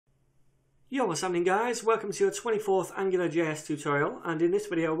Yo, what's happening guys? Welcome to your 24th AngularJS tutorial, and in this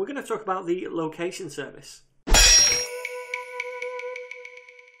video we're going to talk about the location service.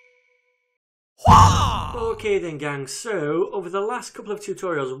 Okay then gang, so over the last couple of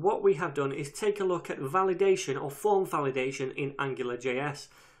tutorials what we have done is take a look at validation or form validation in AngularJS.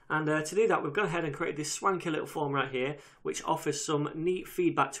 And to do that we've gone ahead and created this swanky little form right here which offers some neat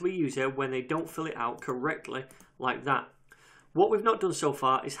feedback to a user when they don't fill it out correctly like that. What we've not done so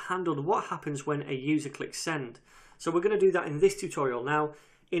far is handled what happens when a user clicks send. So we're going to do that in this tutorial. Now,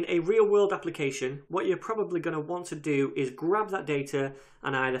 in a real world application, what you're probably going to want to do is grab that data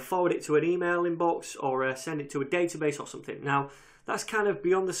and either forward it to an email inbox or send it to a database or something. Now, that's kind of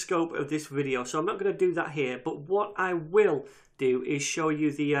beyond the scope of this video, so I'm not going to do that here. But what I will do is show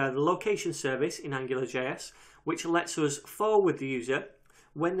you the location service in AngularJS, which lets us forward the user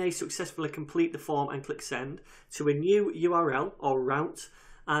when they successfully complete the form and click send to a new URL or route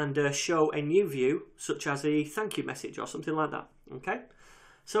and show a new view such as a thank you message or something like that. Okay,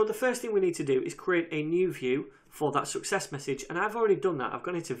 so the first thing we need to do is create a new view for that success message, and I've already done that. I've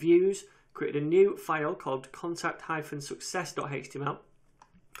gone into views, created a new file called contact-success.html.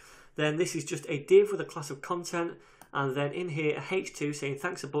 Then this is just a div with a class of content, and then in here a h2 saying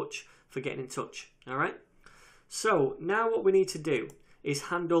thanks a bunch for getting in touch. Alright, so now what we need to do is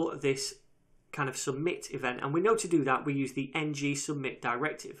handle this kind of submit event, and we know to do that we use the ng submit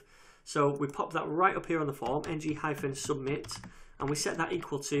directive. So we pop that right up here on the form, ng-submit, and we set that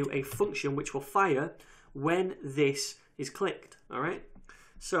equal to a function which will fire when this is clicked. Alright,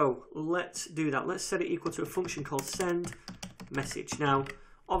 so let's do that. Let's set it equal to a function called send message. Now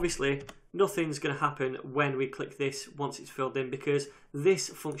obviously nothing's going to happen when we click this once it's filled in because this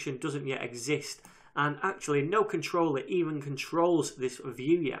function doesn't yet exist. And actually no controller even controls this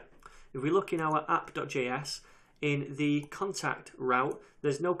view yet. If we look in our app.js, in the contact route,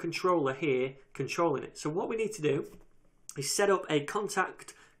 there's no controller here controlling it. So what we need to do is set up a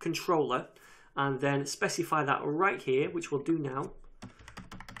contact controller and then specify that right here, which we'll do now.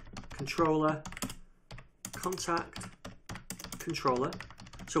 Controller, contact, controller.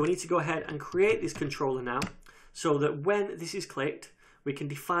 So we need to go ahead and create this controller now so that when this is clicked, we can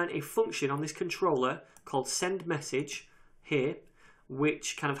define a function on this controller called send message here,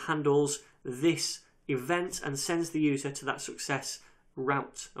 which kind of handles this event and sends the user to that success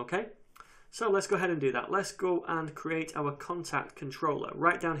route. Okay, so let's go ahead and do that. Let's go and create our contact controller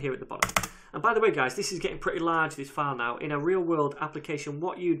right down here at the bottom. And by the way guys, this is getting pretty large, this file now. In a real world application,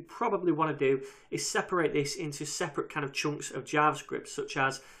 what you'd probably want to do is separate this into separate kind of chunks of JavaScript, such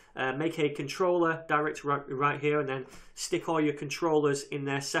as make a controller directory right here and then stick all your controllers in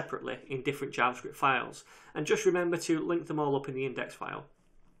there separately in different JavaScript files. And just remember to link them all up in the index file.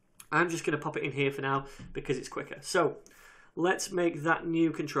 I'm just going to pop it in here for now because it's quicker. So let's make that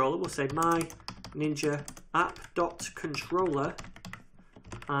new controller. We'll say my ninja app.controller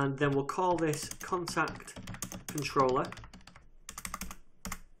and then we'll call this contact controller.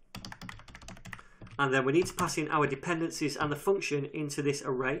 And then we need to pass in our dependencies and the function into this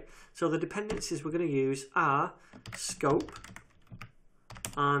array. So the dependencies we're going to use are scope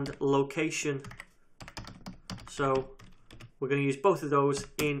and location. So we're going to use both of those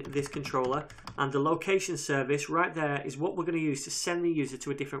in this controller. And the location service right there is what we're going to use to send the user to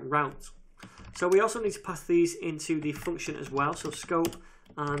a different route. So we also need to pass these into the function as well. So scope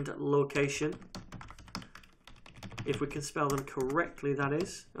and location. If we can spell them correctly, that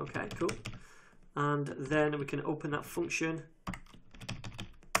is. Okay, cool. And then we can open that function,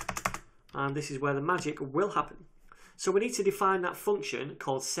 and this is where the magic will happen. So we need to define that function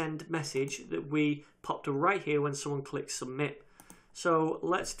called send message that we popped right here when someone clicks submit. So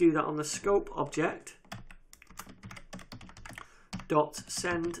let's do that on the scope object dot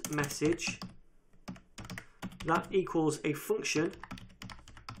send message. That equals a function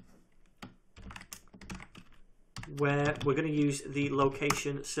where we're going to use the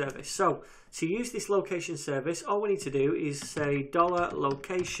location service. So to use this location service, all we need to do is say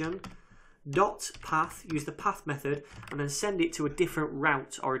 $location.path, use the path method, and then send it to a different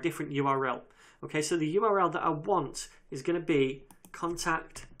route or a different URL. Okay, so the URL that I want is going to be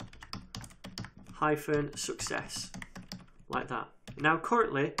contact-success, like that. Now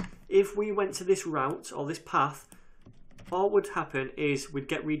currently, if we went to this route or this path, all would happen is we'd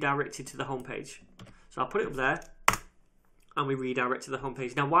get redirected to the home page. So I'll put it up there and we redirect to the home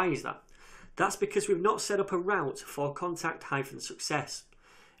page. Now why is that? That's because we've not set up a route for contact-success.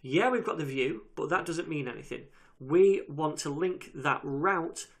 Yeah, we've got the view, but that doesn't mean anything. We want to link that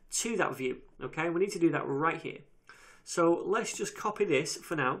route to that view. Okay, we need to do that right here. So let's just copy this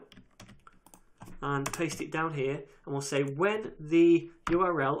for now and paste it down here, and we'll say when the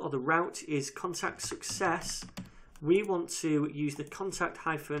URL or the route is contact success, we want to use the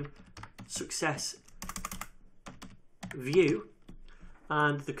contact-success view,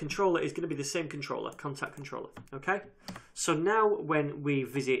 and the controller is going to be the same controller, contact controller. Okay, so now when we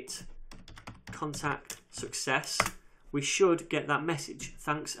visit contact success, we should get that message.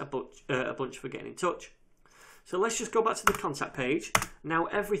 Thanks a bunch for getting in touch. So let's just go back to the contact page. Now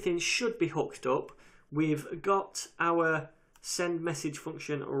everything should be hooked up. We've got our send message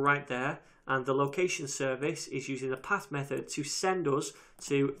function right there, and the location service is using the path method to send us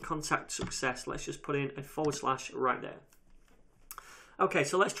to contact success. Let's just put in a / right there. Okay,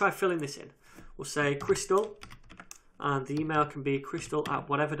 so let's try filling this in. We'll say Crystal, and the email can be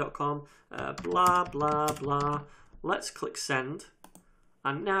crystal@whatever.com, blah, blah, blah. Let's click send.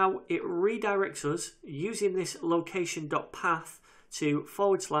 And now it redirects us using this location.path to /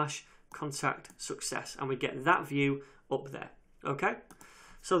 contact success. And we get that view up there. Okay?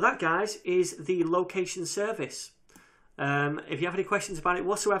 So that, guys, is the location service. If you have any questions about it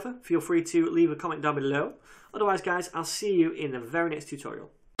whatsoever, feel free to leave a comment down below. Otherwise, guys, I'll see you in the very next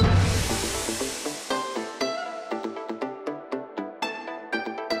tutorial.